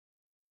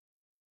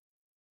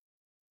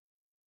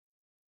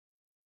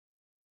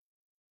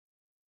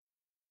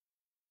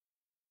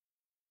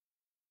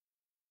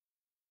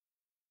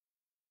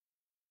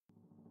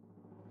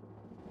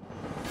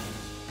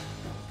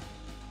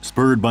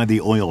Spurred by the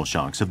oil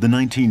shocks of the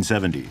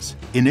 1970s,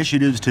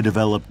 initiatives to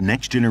develop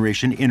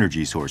next-generation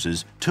energy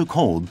sources took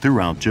hold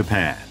throughout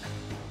Japan.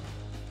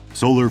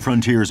 Solar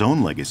Frontier's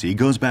own legacy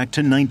goes back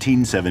to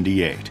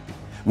 1978,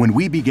 when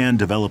we began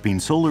developing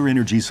solar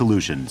energy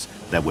solutions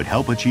that would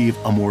help achieve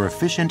a more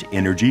efficient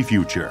energy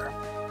future.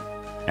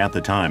 At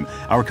the time,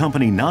 our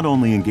company not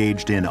only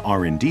engaged in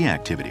R&D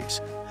activities,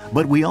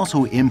 but we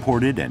also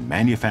imported and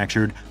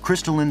manufactured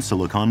crystalline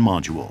silicon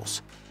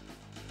modules.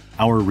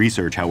 Our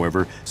research,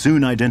 however,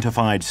 soon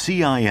identified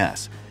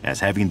CIS as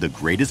having the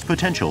greatest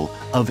potential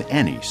of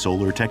any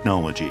solar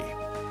technology.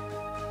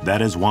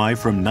 That is why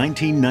from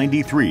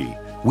 1993,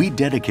 we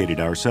dedicated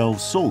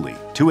ourselves solely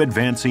to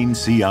advancing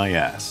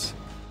CIS.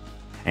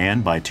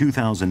 And by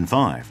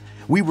 2005,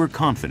 we were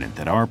confident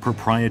that our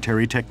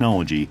proprietary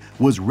technology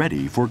was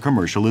ready for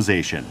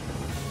commercialization.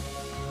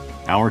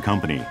 Our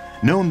company,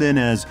 known then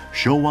as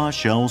Showa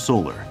Shell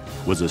Solar,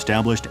 was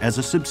established as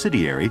a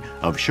subsidiary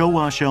of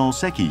Showa Shell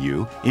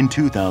Sekiyuh in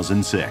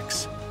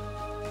 2006.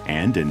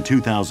 And in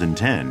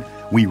 2010,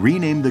 we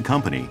renamed the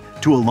company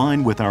to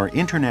align with our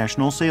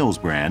international sales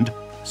brand,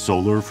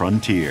 Solar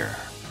Frontier.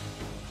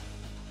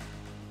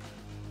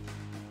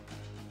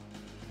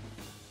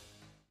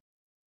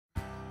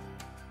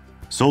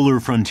 Solar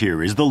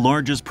Frontier is the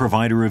largest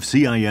provider of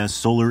CIS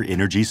solar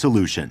energy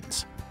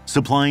solutions,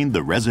 supplying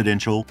the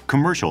residential,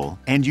 commercial,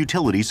 and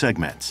utility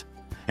segments,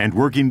 and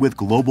working with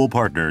global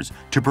partners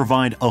to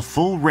provide a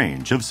full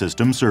range of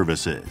system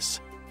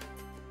services.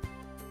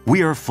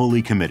 We are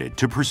fully committed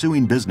to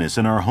pursuing business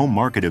in our home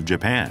market of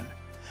Japan,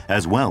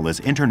 as well as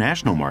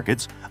international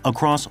markets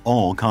across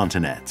all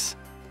continents.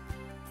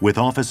 With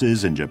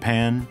offices in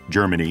Japan,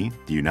 Germany,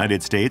 the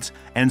United States,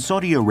 and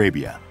Saudi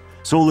Arabia,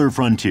 Solar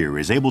Frontier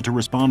is able to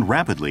respond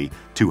rapidly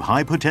to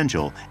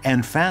high-potential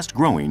and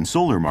fast-growing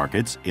solar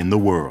markets in the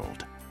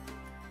world.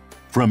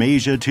 From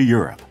Asia to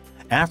Europe,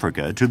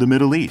 Africa to the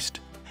Middle East,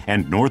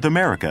 and North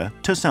America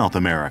to South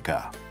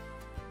America.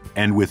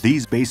 And with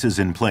these bases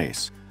in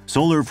place,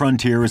 Solar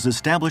Frontier is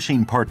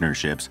establishing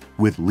partnerships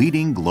with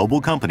leading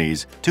global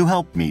companies to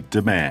help meet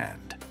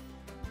demand.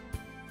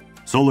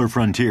 Solar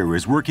Frontier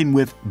is working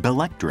with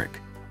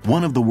Belectric,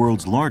 one of the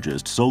world's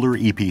largest solar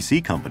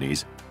EPC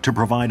companies, to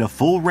provide a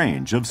full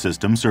range of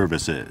system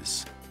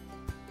services.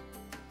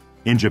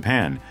 In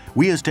Japan,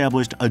 we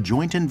established a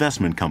joint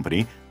investment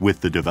company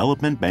with the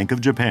Development Bank of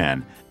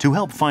Japan to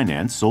help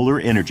finance solar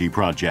energy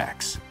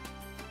projects.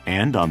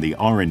 And on the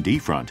R&D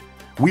front,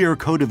 we are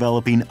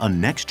co-developing a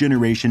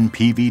next-generation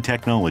PV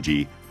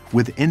technology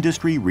with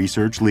industry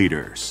research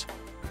leaders.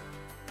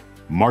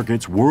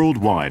 Markets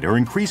worldwide are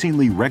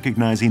increasingly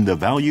recognizing the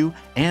value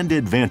and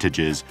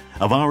advantages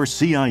of our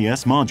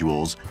CIS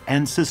modules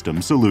and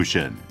system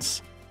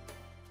solutions.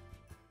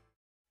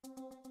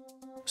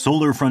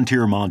 Solar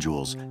Frontier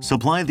modules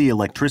supply the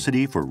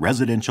electricity for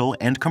residential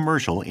and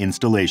commercial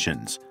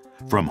installations,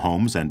 from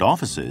homes and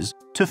offices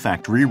to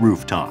factory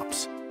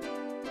rooftops.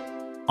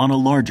 On a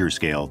larger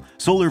scale,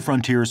 Solar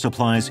Frontier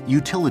supplies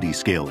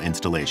utility-scale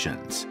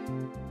installations.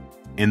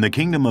 In the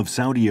Kingdom of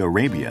Saudi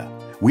Arabia,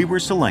 we were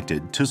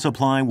selected to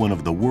supply one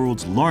of the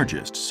world's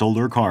largest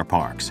solar car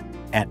parks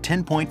at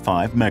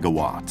 10.5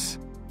 megawatts.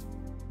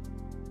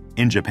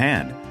 In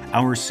Japan,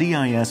 our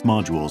CIS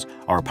modules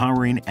are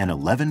powering an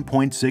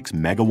 11.6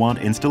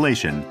 megawatt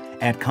installation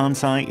at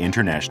Kansai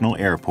International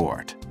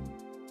Airport.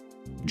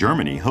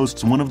 Germany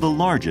hosts one of the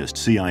largest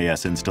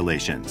CIS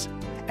installations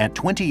at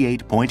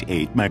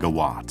 28.8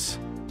 megawatts.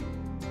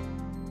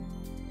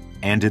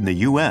 And in the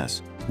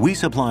US, we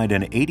supplied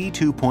an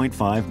 82.5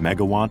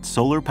 megawatt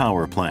solar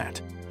power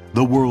plant,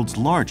 the world's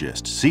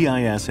largest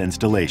CIS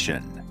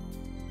installation.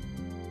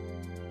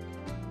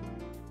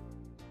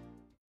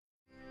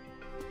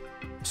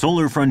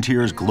 Solar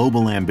Frontier's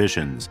global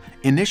ambitions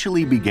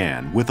initially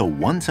began with a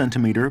 1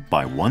 centimeter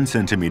by 1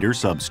 centimeter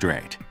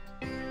substrate.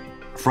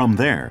 From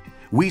there,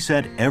 we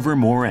set ever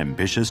more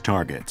ambitious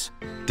targets,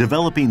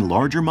 developing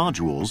larger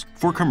modules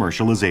for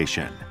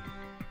commercialization.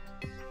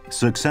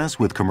 Success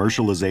with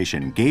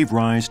commercialization gave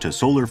rise to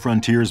Solar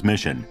Frontier's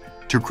mission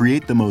to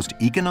create the most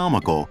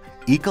economical,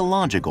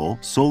 ecological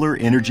solar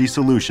energy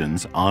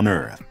solutions on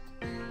Earth.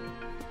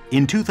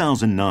 In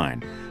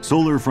 2009,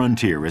 Solar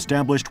Frontier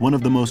established one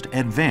of the most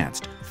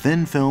advanced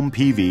thin-film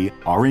PV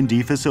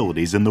R&D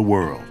facilities in the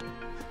world,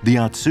 the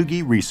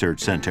Atsugi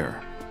Research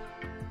Center.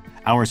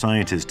 Our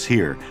scientists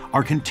here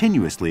are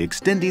continuously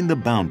extending the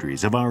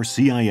boundaries of our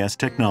CIS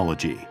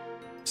technology,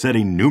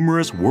 setting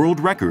numerous world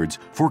records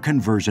for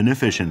conversion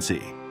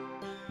efficiency.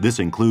 This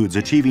includes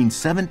achieving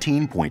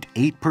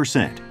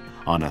 17.8%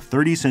 on a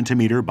 30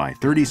 centimeter by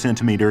 30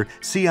 centimeter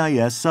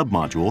CIS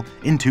submodule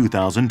in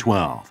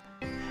 2012,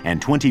 and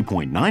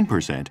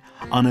 20.9%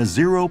 on a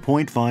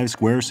 0.5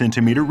 square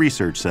centimeter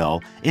research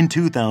cell in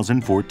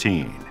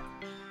 2014.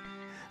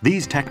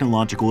 These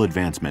technological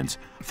advancements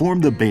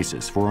form the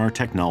basis for our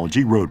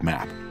technology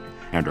roadmap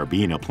and are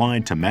being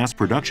applied to mass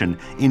production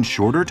in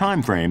shorter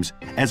timeframes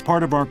as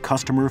part of our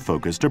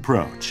customer-focused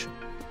approach.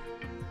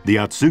 The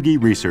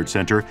Atsugi Research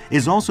Center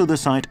is also the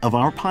site of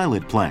our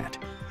pilot plant,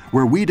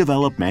 where we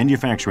develop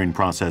manufacturing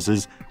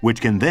processes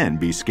which can then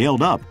be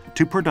scaled up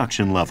to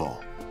production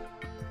level.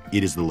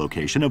 It is the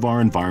location of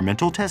our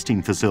environmental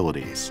testing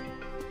facilities,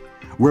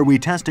 where we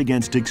test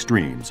against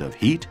extremes of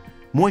heat,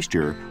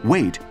 moisture,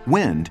 weight,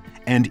 wind,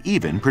 and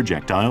even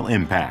projectile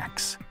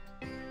impacts.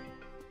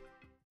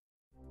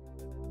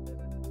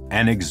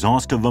 An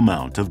exhaustive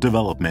amount of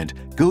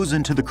development goes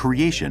into the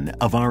creation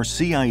of our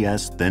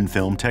CIS thin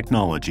film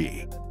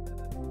technology.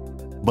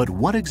 But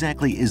what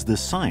exactly is the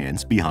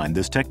science behind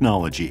this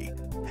technology,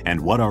 and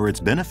what are its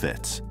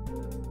benefits?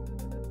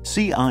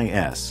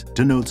 CIS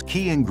denotes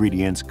key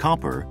ingredients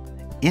copper,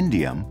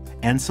 indium,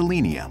 and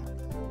selenium,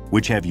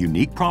 which have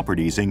unique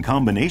properties in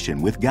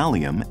combination with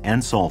gallium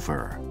and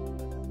sulfur.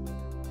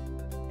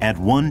 At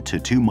 1 to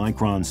 2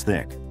 microns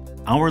thick,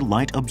 our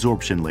light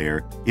absorption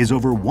layer is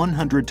over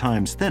 100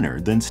 times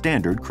thinner than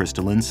standard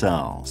crystalline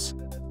cells.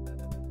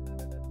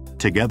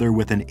 Together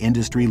with an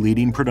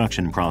industry-leading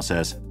production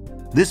process,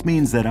 this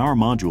means that our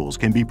modules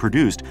can be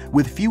produced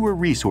with fewer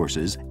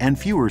resources and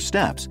fewer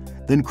steps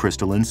than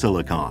crystalline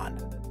silicon.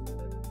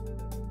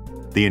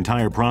 The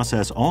entire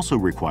process also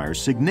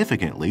requires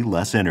significantly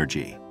less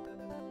energy.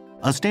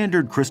 A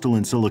standard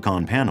crystalline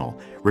silicon panel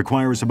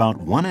requires about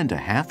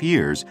 1.5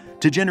 years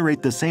to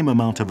generate the same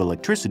amount of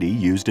electricity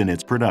used in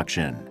its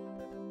production.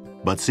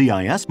 But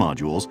CIS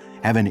modules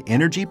have an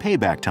energy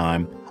payback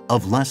time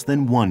of less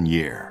than 1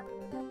 year.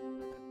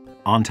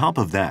 On top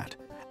of that,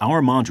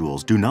 our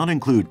modules do not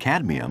include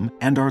cadmium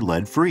and are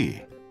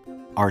lead-free,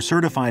 are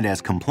certified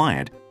as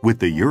compliant with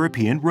the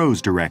European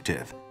RoHS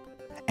Directive,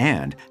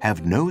 and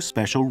have no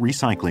special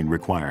recycling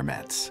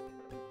requirements.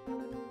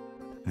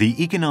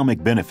 The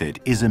economic benefit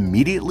is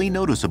immediately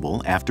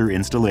noticeable after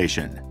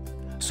installation.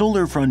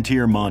 Solar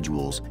Frontier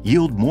modules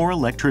yield more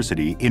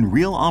electricity in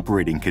real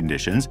operating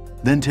conditions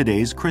than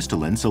today's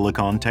crystalline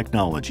silicon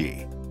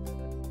technology.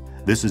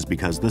 This is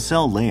because the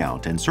cell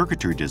layout and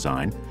circuitry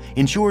design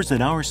ensures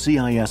that our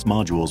CIS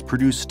modules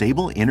produce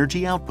stable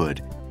energy output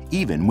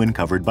even when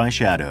covered by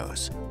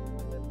shadows.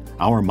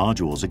 Our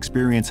modules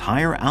experience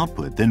higher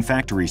output than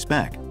factory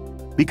spec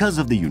because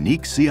of the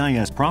unique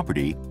CIS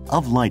property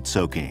of light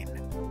soaking.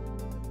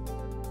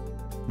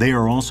 They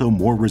are also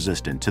more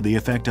resistant to the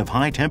effect of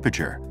high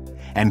temperature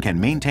and can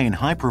maintain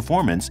high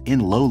performance in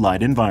low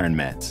light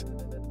environments,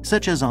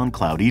 such as on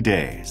cloudy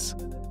days.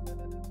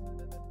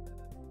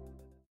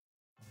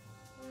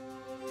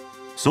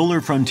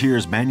 Solar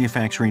Frontier's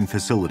manufacturing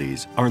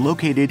facilities are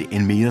located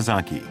in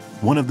Miyazaki,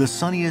 one of the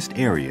sunniest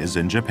areas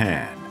in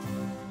Japan.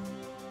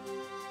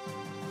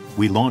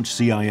 We launched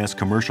CIS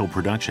commercial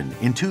production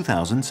in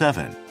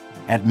 2007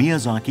 at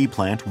Miyazaki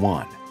Plant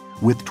 1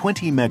 with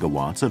 20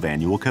 megawatts of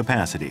annual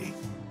capacity.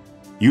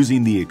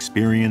 Using the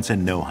experience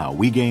and know-how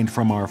we gained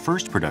from our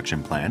first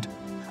production plant,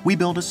 we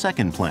built a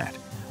second plant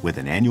with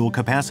an annual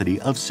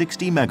capacity of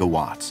 60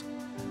 megawatts,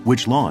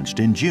 which launched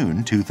in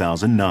June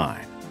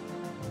 2009.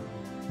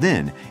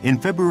 Then, in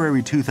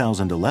February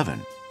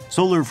 2011,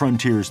 Solar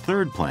Frontier's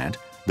third plant,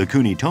 the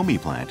Kunitomi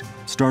plant,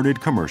 started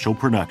commercial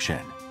production.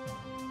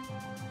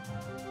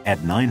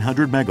 At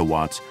 900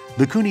 megawatts,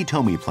 the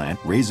Kunitomi plant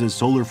raises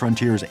Solar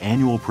Frontier's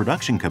annual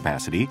production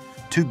capacity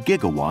to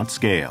gigawatt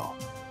scale.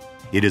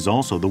 It is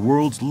also the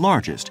world's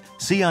largest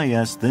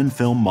CIS thin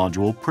film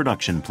module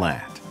production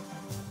plant.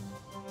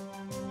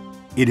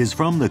 It is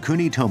from the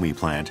Kunitomi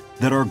plant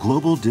that our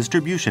global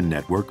distribution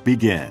network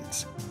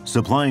begins,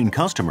 supplying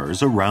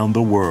customers around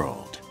the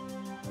world.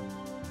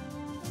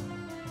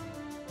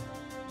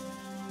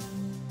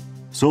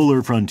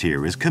 Solar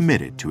Frontier is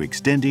committed to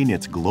extending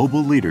its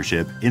global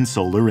leadership in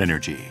solar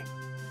energy.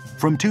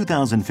 From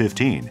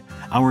 2015,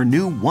 our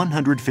new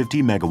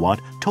 150 megawatt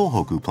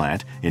Tohoku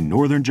plant in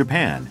northern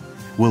Japan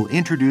will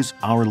introduce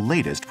our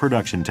latest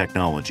production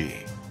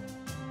technology.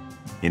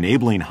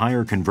 Enabling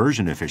higher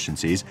conversion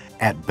efficiencies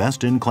at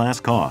best-in-class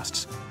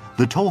costs,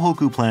 the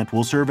Tohoku plant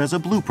will serve as a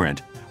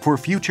blueprint for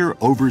future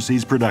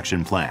overseas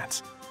production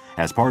plants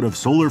as part of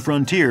Solar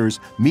Frontier's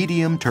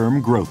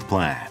medium-term growth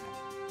plan.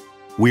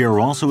 We are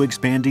also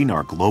expanding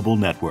our global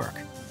network,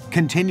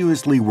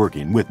 continuously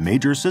working with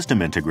major system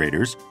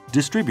integrators,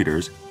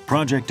 distributors,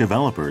 project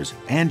developers,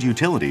 and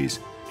utilities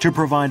to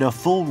provide a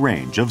full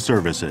range of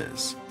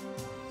services.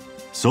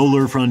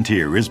 Solar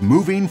Frontier is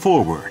moving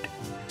forward,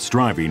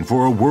 striving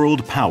for a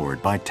world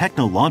powered by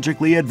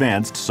technologically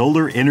advanced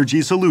solar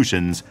energy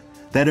solutions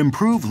that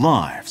improve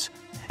lives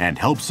and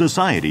help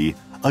society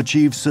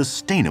achieve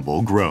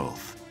sustainable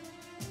growth.